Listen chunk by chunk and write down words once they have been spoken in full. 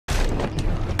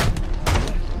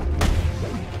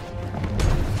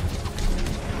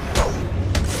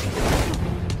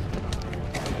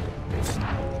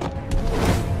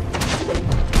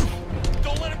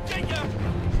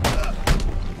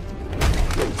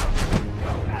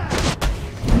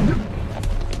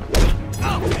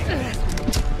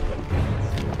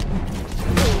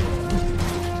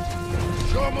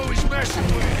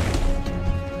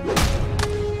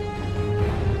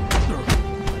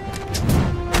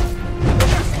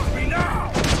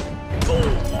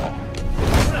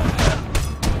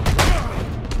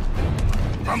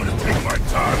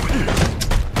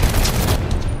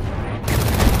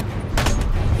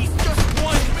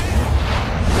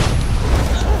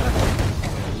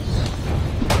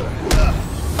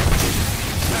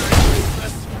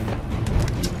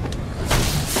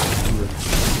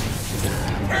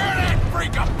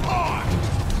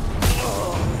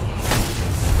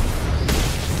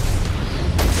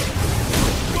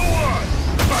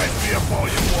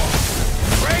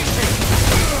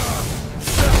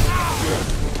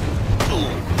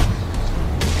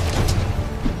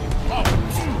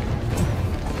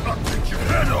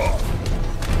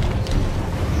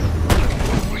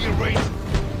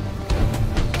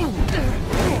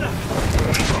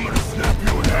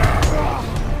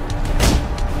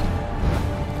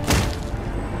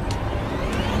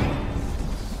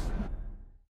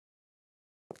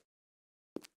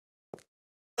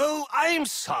Oh, I'm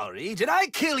sorry. Did I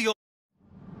kill your...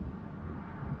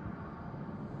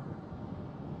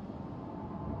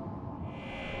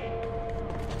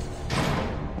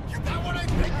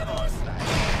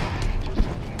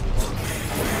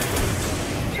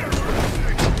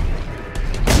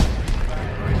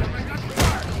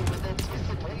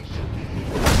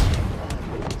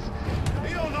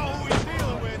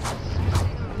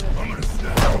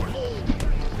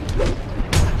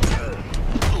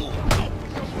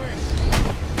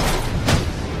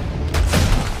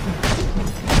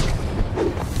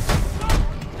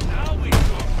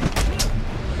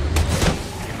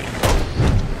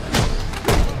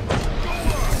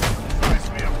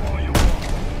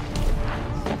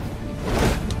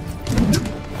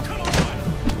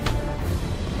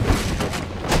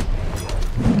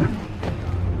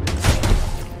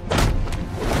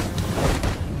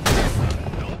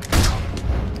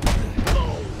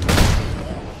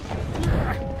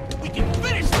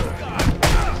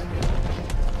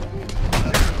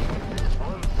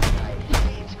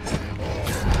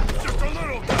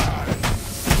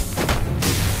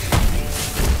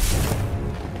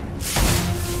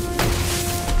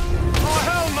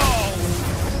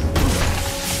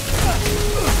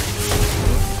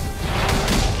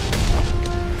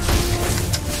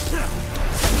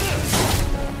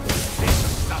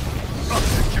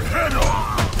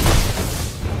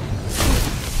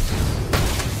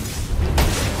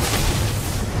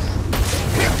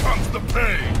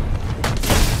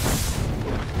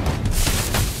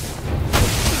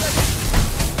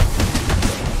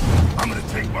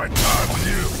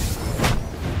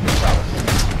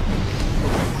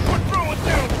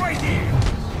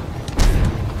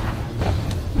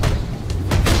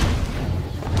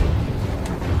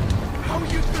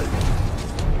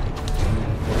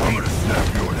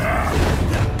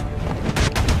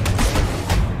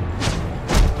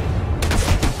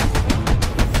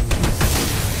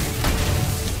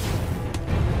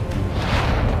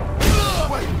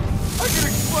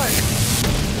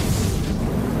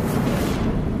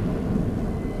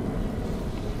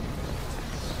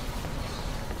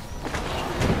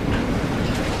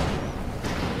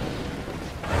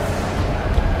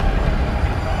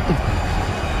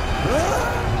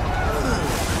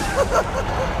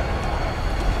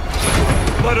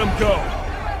 Let him go.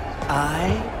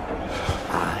 I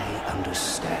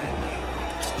understand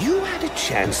you. You had a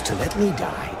chance to let me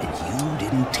die, and you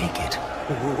didn't take it.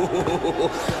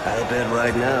 I bet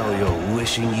right now you're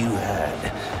wishing you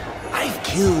had. I've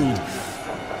killed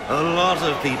a lot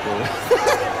of people.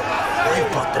 I've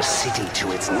brought the city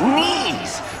to its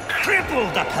knees,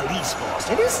 crippled the police force,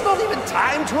 and it's not even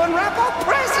time to unwrap our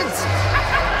presents.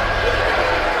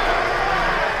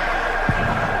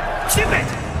 Ship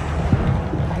it!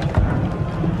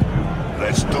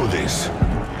 Let's do this.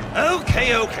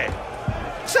 Okay.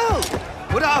 So,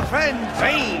 what our friend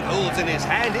Bane holds in his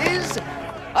hand is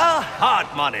a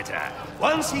heart monitor.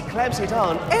 Once he clamps it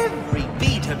on, every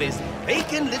beat of his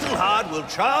bacon little heart will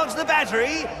charge the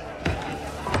battery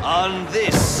on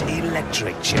this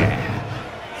electric chair.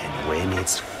 And when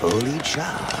it's fully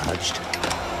charged...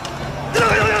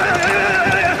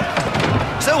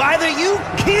 So either you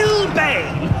kill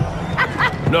Bane...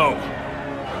 No,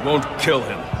 I won't kill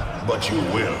him. But you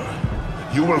will.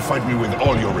 You will fight me with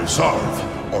all your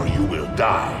resolve, or you will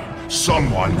die.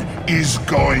 Someone is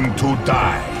going to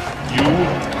die. You,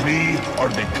 me, or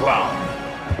the clown.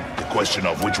 The question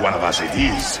of which one of us it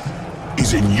is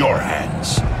in your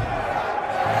hands.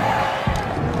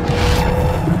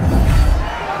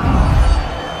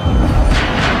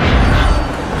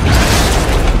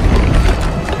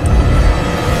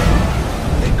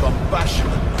 A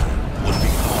compassionate man would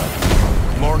be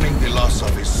hard, mourning the loss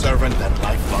of his servant and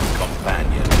lifelong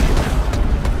companion.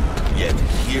 Yet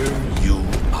here you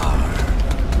are.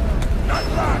 Not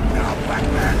long now,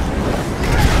 Batman.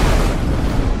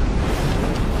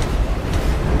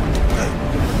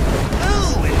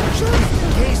 Oh, and just in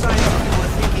case I thought you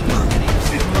were thinking of getting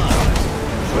too much,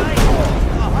 right off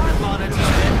the heart monitor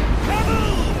said,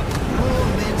 kaboom! More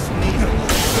mince meat.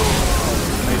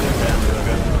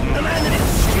 The man that is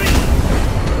scream.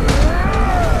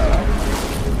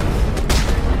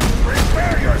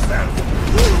 Prepare yourself.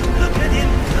 Ooh, look at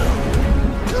him go.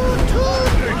 You're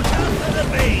tough for the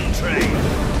Bane train.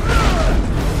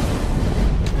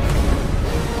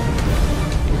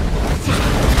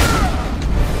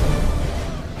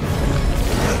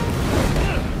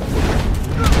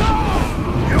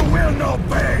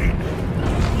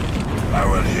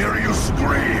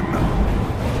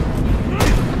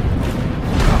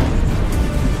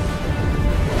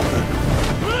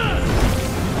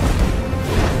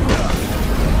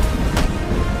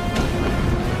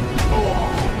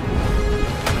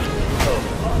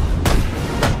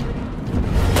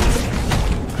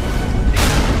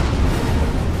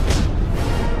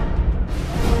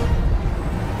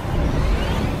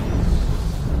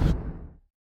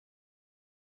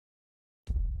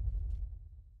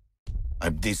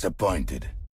 I'm disappointed.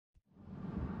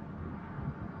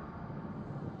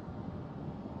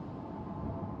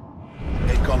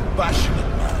 A compassionate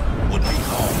man would be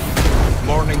home,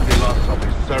 mourning the loss of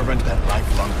his servant and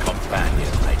lifelong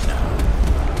companion right now.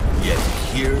 Yet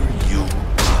here you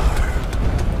are.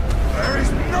 There is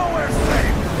nowhere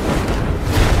safe!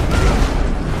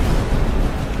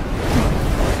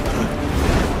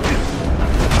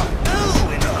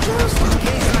 Just in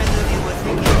case I knew you were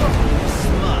thinking you're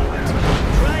smart,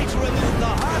 try to remove the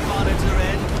heart monitor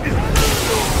and...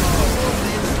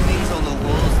 There's things on the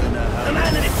walls that know how... The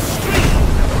man in extreme!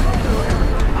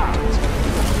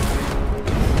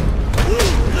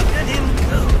 Ooh, look at him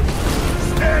go!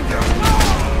 Stand your...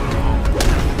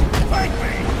 Fight me!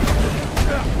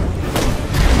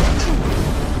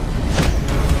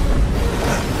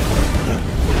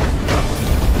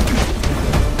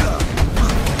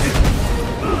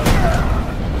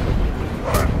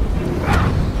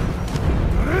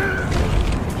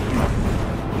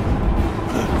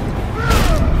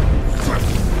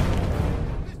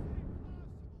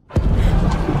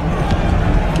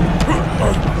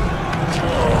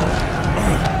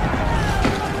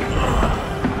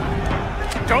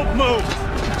 Don't move!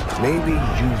 Maybe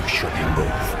you should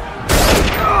move.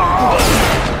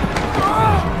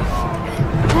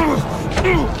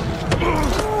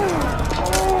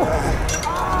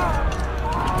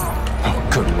 Oh,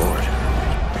 good lord.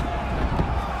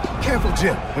 Careful,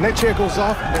 Jim. When that chair goes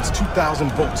off, that's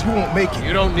 2,000 volts. You won't make it.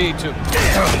 You don't need to.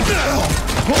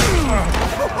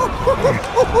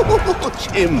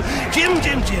 Jim.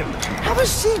 Have a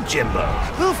seat, Jimbo.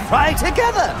 We'll fry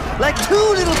together, like two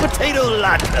little potato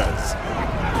latkes.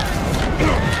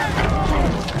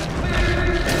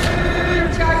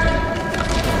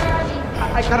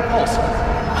 I got a pulse.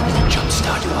 I'm gonna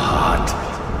jumpstart your heart.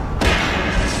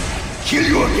 Kill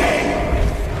you again!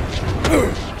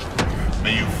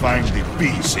 May you find the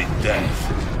peace in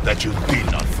death that you did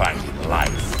not find in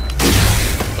life.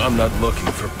 I'm not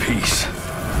looking for peace.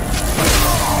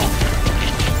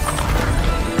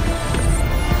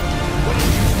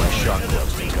 Use my shock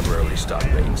gloves to temporarily stop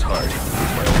Bane's heart. It's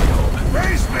my only hope.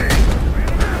 Face me!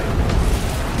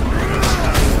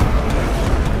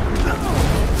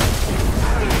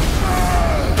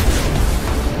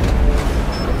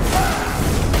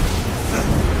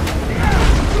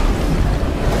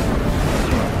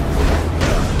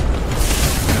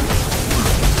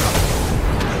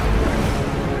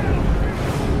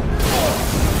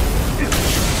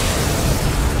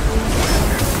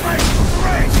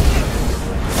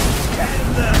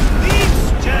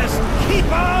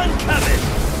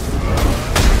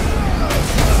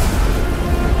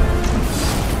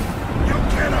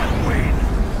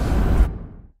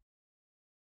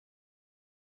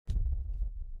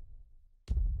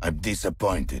 I'm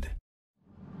disappointed.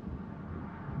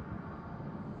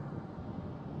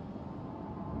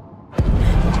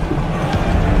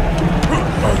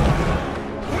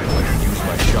 Use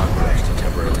my shock gloves to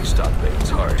temporarily stop Bane's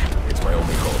heart. It's my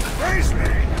only hope. Face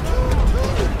me!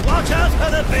 Watch out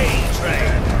for the Bane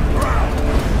train!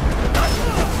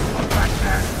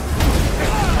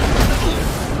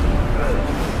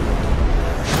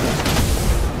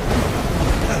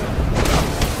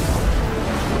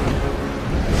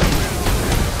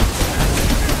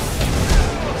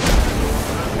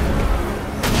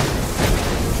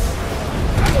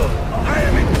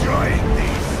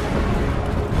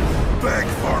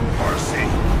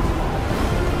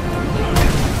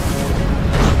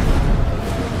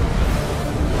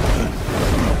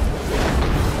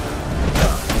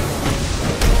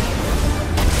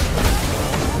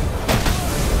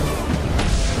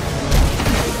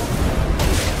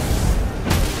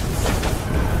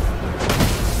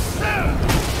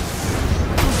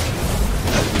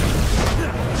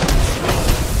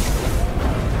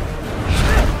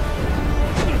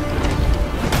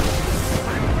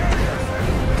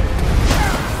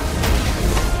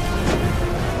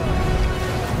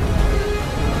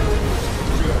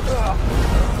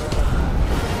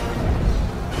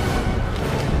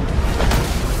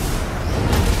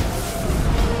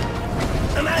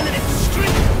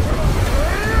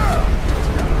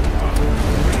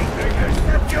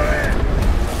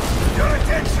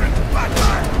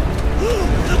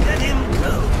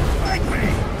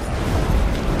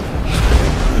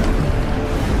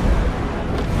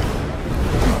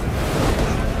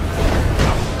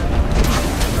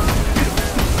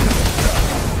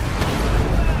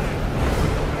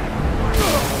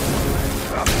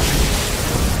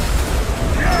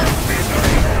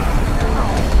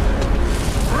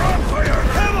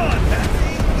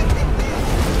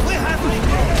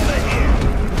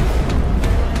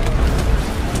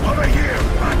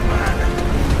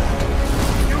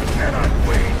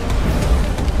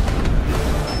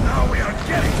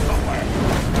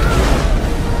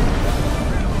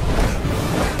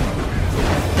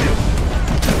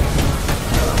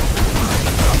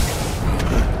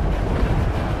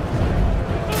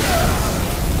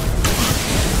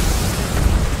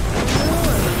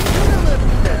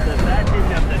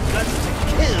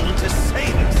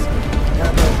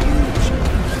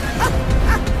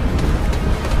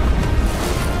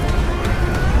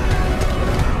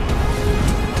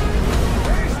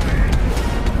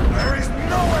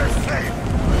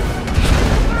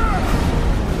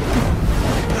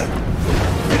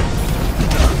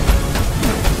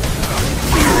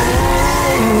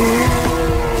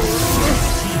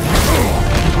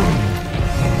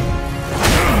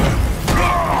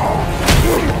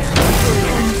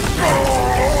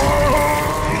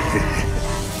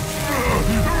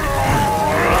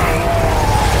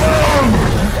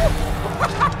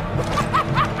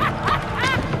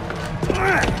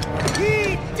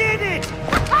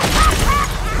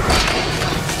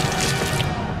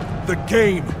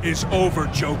 is over,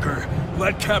 Joker.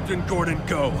 Let Captain Gordon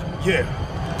go. Yeah,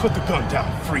 put the gun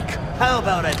down, freak. How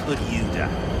about I put you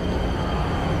down?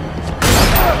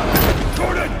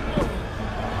 Gordon!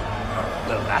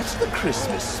 Well, that's the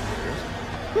Christmas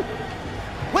spirit.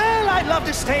 Well, I'd love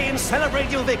to stay and celebrate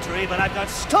your victory, but I've got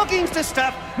stockings to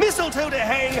stuff, mistletoe to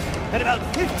hang, and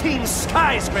about 15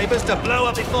 skyscrapers to blow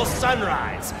up before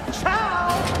sunrise.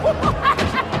 Ciao!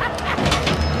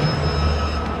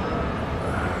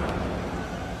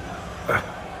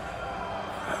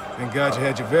 Thank God you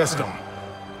had your vest on.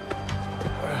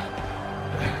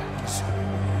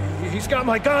 He's got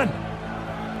my gun!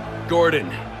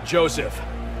 Gordon, Joseph,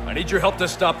 I need your help to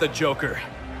stop the Joker.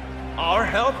 Our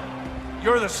help?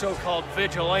 You're the so-called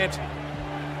vigilante.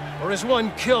 Or is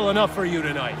one kill enough for you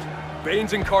tonight?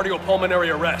 Bane's in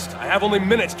cardiopulmonary arrest. I have only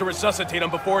minutes to resuscitate him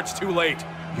before it's too late.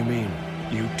 You mean,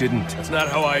 you didn't? That's not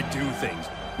how I do things.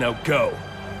 Now go.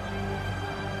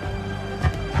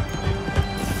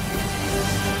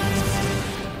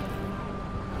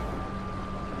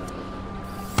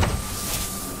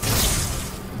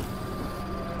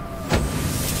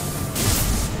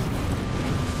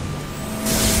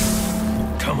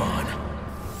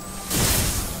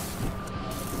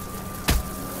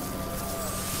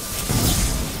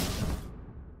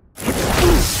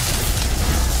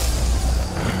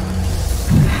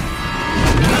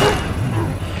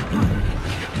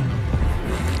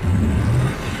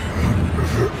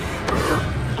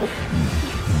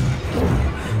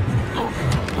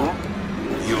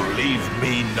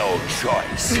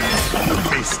 Choice,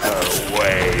 Mr.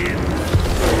 Wayne.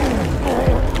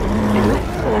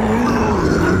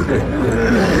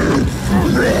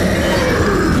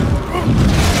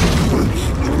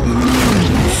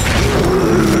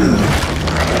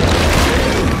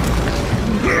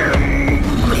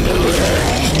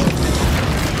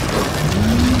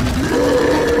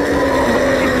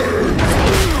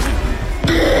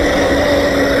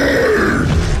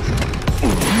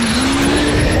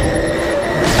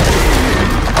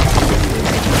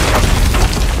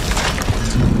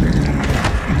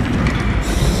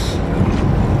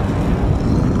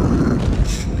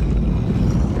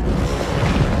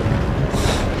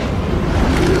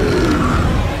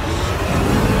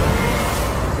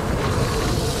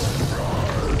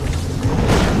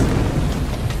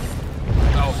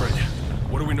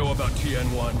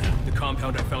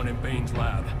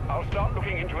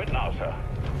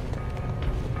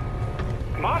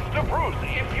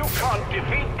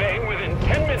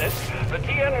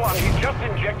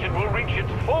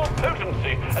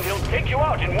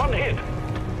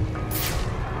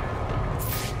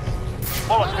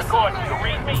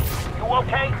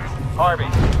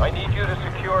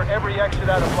 Every exit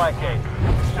out of Blackgate.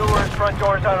 Sewers, front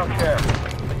doors, I don't care.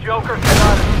 The Joker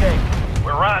cannot escape.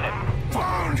 We're on it.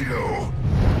 Found you!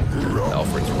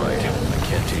 Alfred's right. I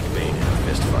can't take Bane in a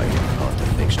fist fight. I'll have to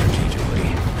think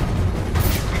strategically.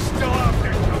 He's still out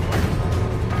there somewhere.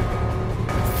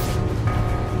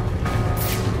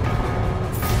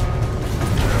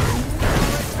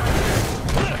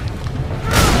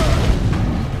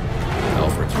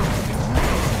 Alfred's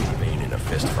right. Bane in a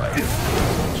fist fight.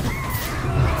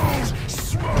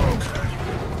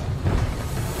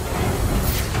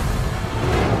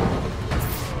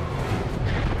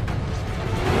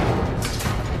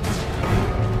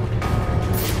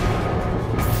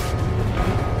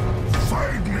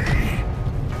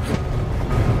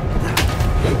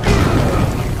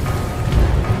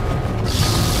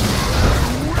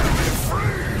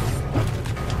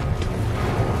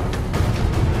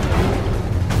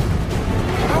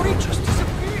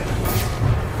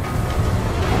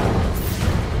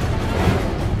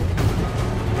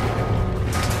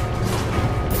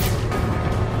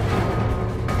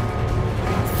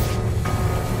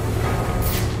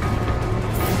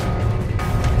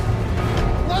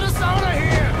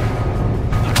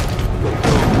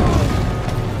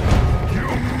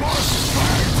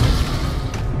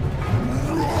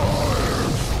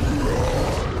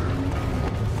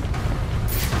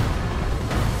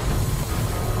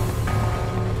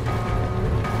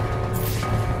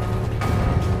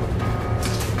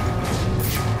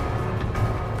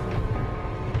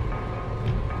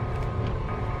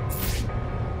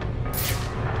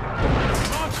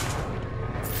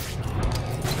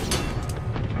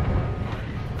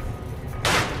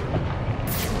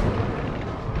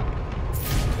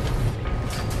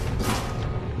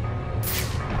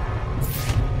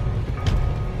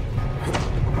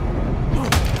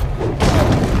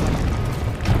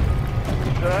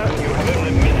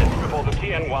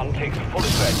 Takes full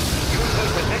effect. Use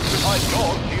those electrified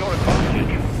doors to your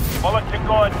advantage. Bullets are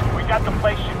good. We got the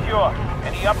place secure.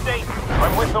 Any update?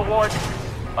 I'm with is the warden.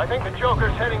 I think the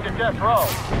Joker's heading to death row.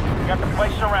 We got the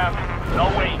place surrounded. No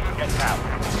way he can get out.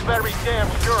 You better be damn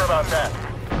sure about that.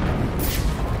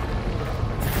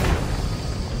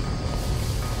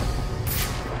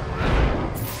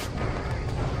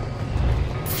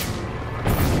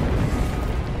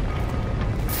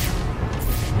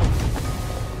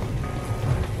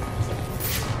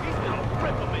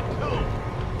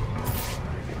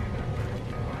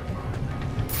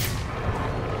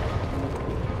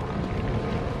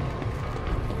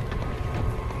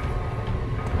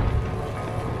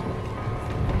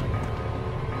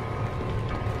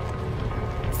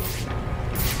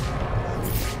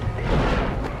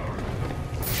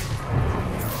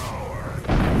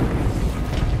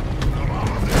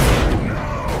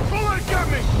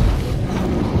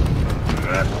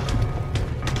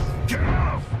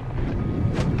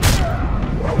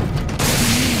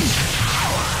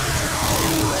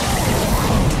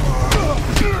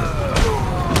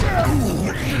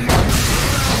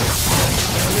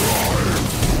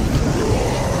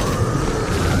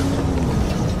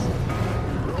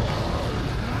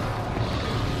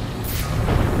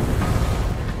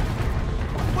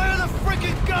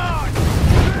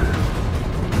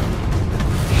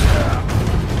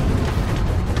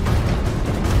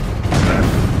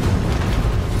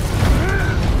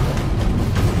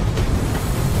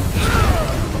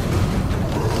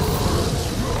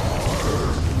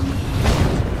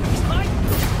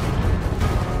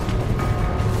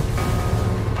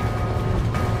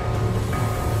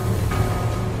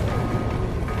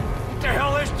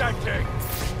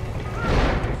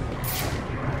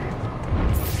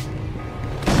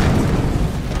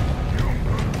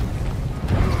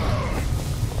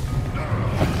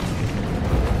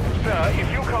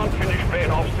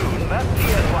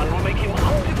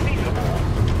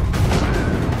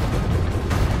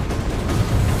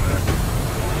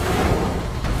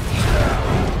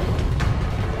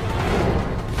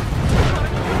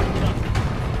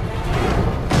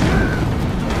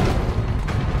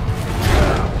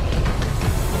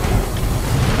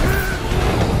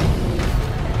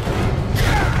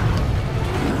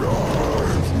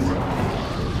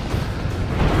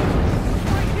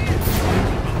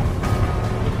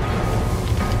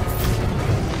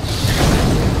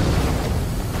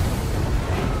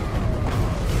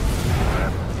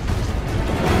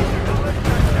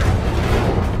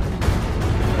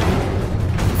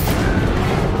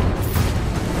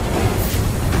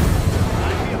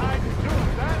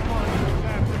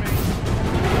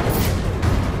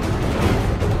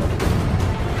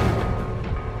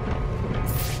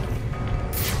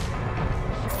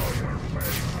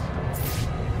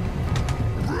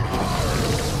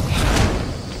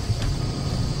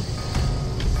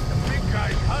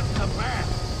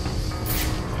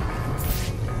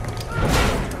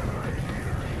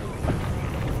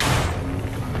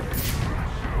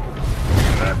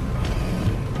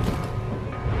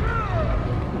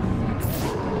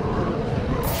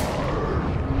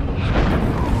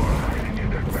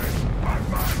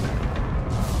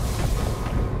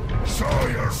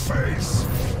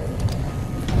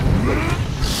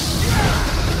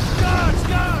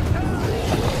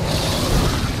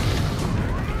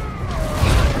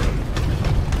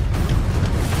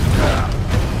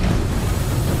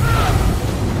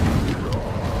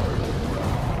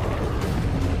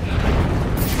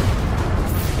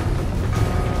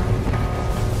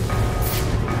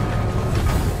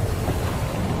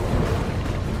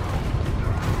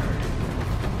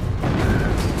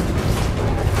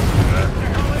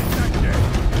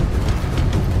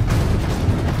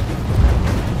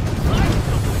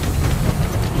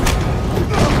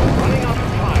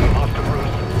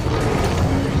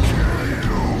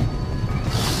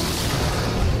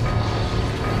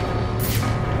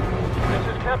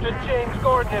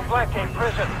 In Blackgate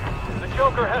Prison. The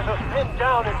Joker has us pinned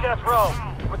down in death row.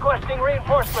 Requesting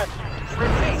reinforcements.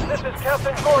 Repeat, this is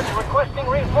Captain Gordon requesting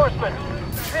reinforcements.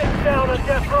 Pinned down in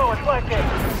death row at Blackgate.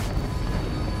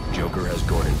 Joker has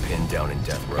Gordon pinned down in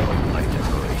death row. I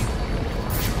agree.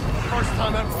 First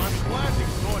time ever. I'm glad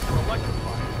these doors are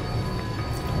electrified.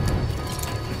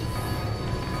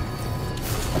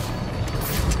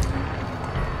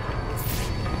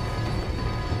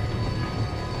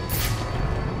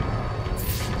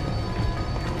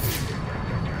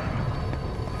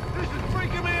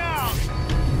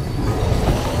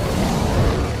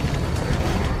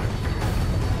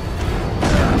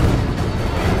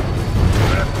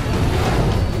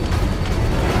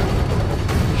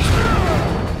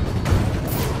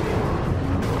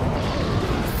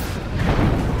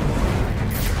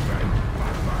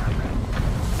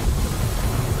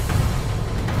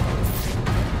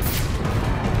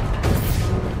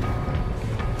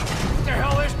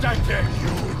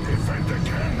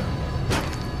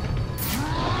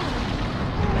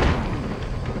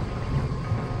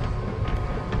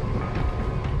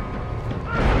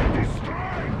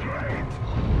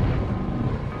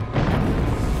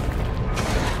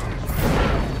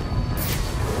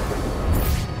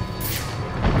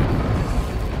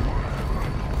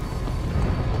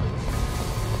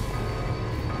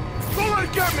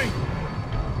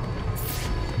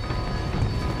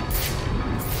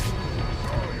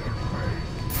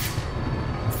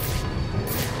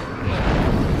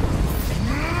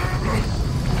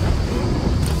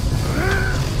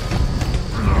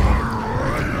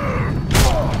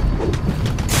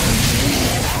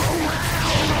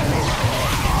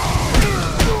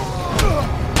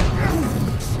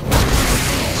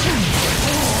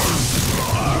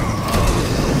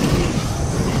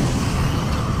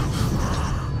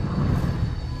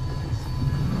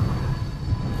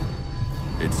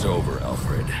 It's over,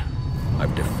 Alfred.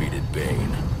 I've defeated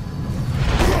Bane.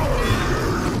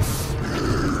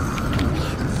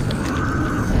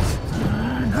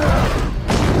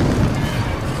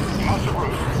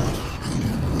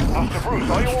 Master Bruce,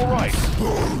 are you all right?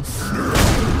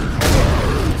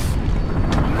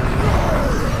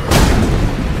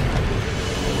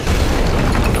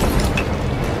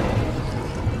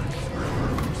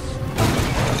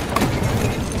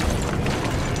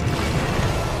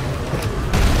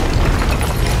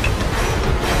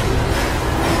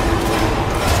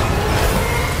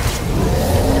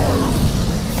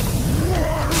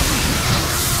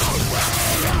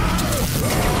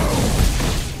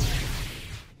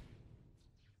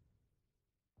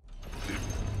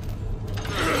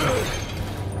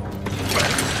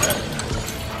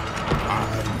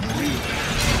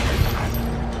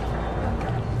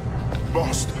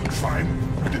 Must find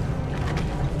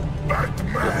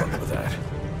Batman. Good luck with that.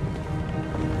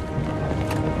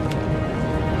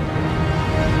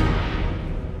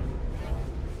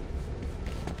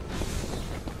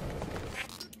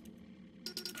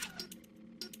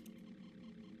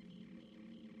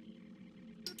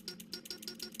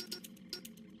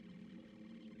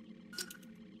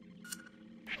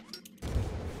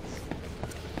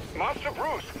 Master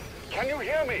Bruce, can you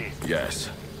hear me? Yes,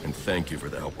 and thank you for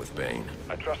the help with Bane.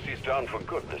 I trust he's down for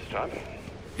good this time.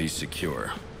 He's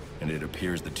secure, and it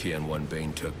appears the TN1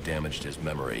 Bane took damaged his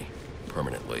memory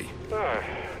permanently.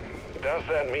 Does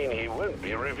that mean he won't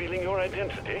be revealing your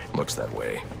identity? Looks that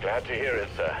way. Glad to hear it,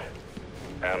 sir.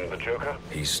 And the Joker?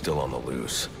 He's still on the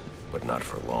loose, but not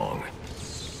for long.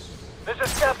 This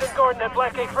is Captain Gordon at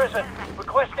Blackgate Prison,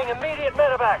 requesting immediate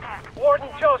medevac. Warden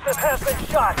Joseph has been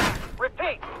shot.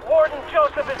 Repeat, Warden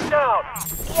Joseph is down.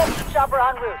 EMT chopper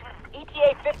en route.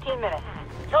 ETA 15 minutes.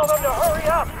 Tell them to hurry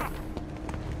up.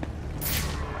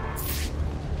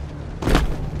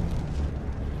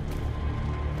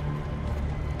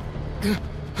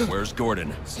 Where's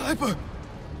Gordon? Sniper!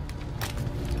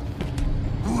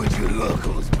 Would you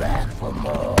locals back for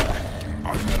more?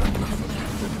 I've had enough of you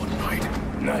for one night.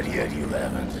 Not yet, you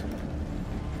haven't.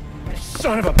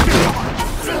 Son of a bitch!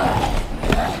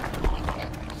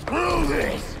 Screw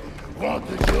this! Want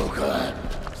the Joker?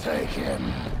 Take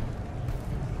him.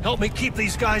 Help me keep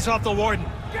these guys off the warden.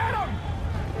 Get him!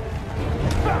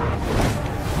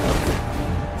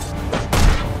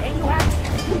 There you have it.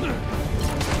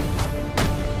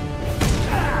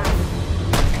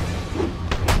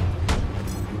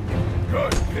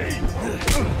 Good, Pete.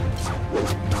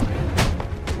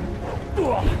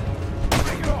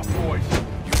 Take it off, boys.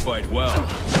 You fight well.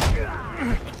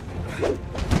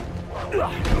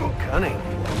 Cunning.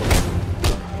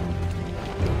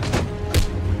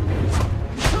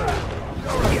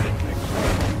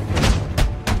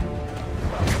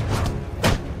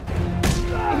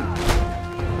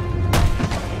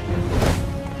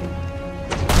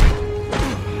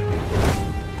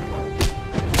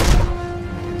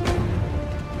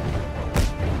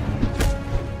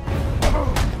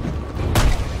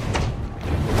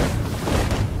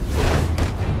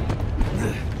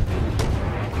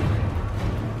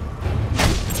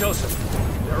 Joseph,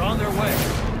 they're on their way.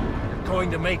 They're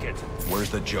going to make it. Where's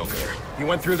the Joker? He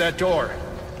went through that door,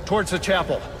 towards the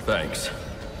chapel. Thanks.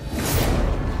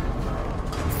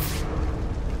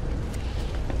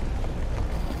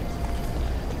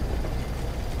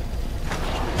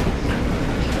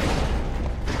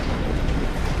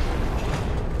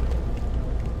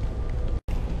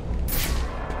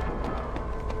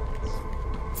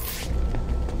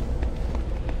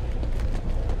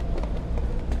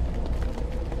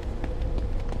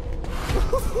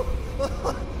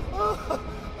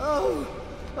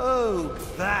 Oh,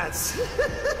 that's...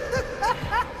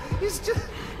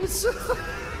 it's so...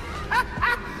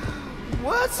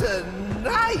 What a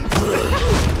night!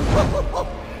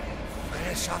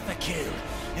 Fresh off the kill,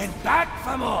 and back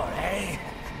for more, eh?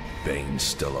 Bane's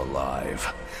still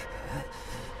alive.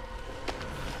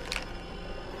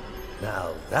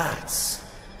 Now that's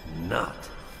not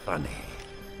funny.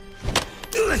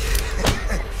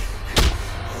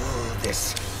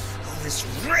 This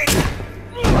rain!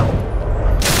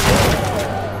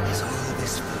 Is all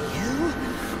this for you,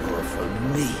 or for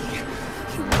me?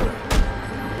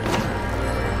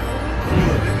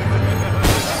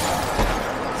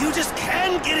 You just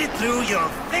can't get it through your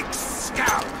thick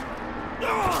scalp!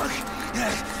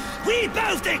 We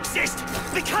both exist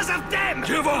because of them!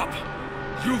 Give up!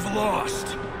 You've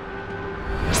lost!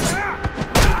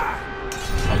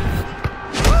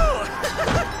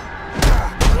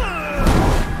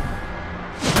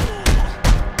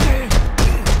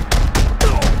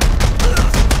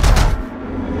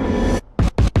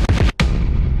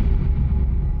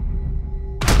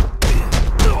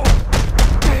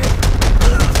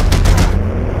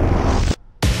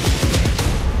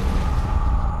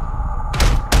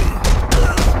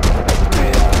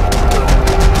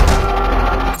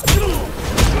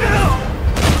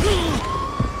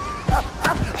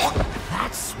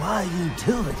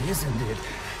 it, isn't it?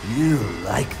 You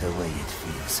like the way it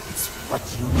feels. It's what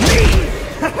you need!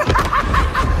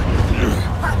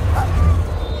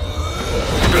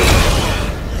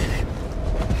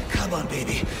 Come on,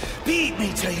 baby. Beat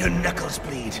me till your knuckles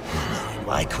bleed.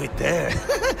 Why quit there?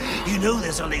 You know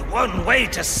there's only one way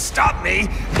to stop me!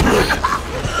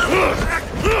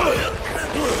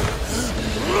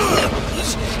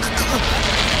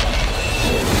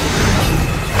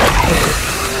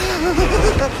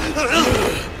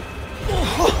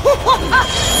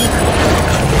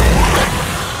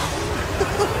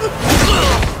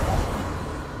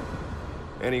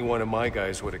 Any one of my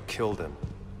guys would have killed him.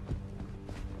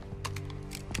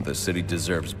 The city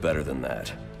deserves better than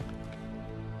that.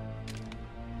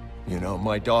 You know,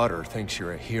 my daughter thinks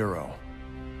you're a hero.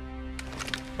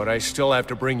 But I still have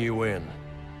to bring you in.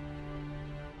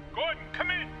 Gordon,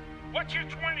 come in! What's your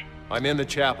 20? I'm in the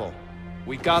chapel.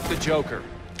 We got the Joker.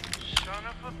 Son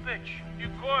of a bitch. You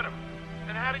caught him.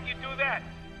 And how did you do that?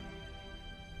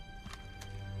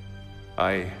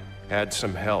 I had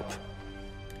some help.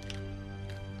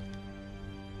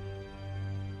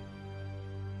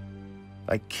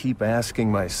 I keep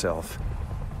asking myself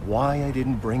why I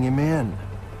didn't bring him in.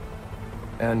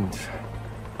 And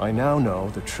I now know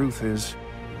the truth is,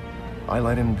 I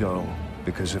let him go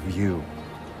because of you.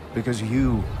 Because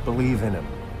you believe in him.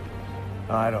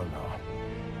 I don't know.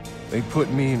 They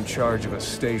put me in charge of a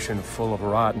station full of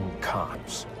rotten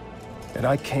cops. And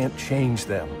I can't change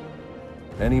them.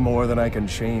 Any more than I can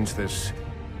change this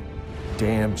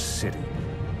damn city.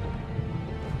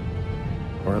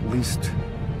 Or at least,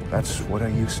 that's what I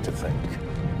used to think.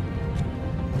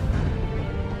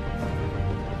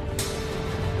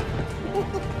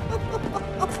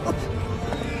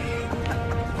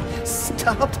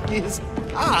 Stop his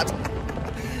heart.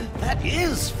 That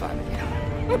is funny.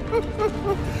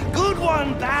 Good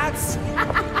one, Bats.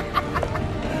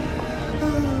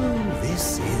 Oh,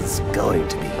 this is going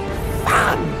to be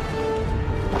fun.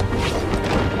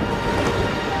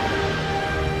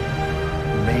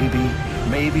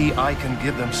 Maybe I can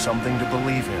give them something to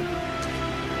believe in.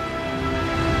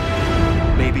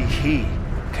 Maybe he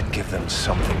can give them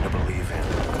something to believe in.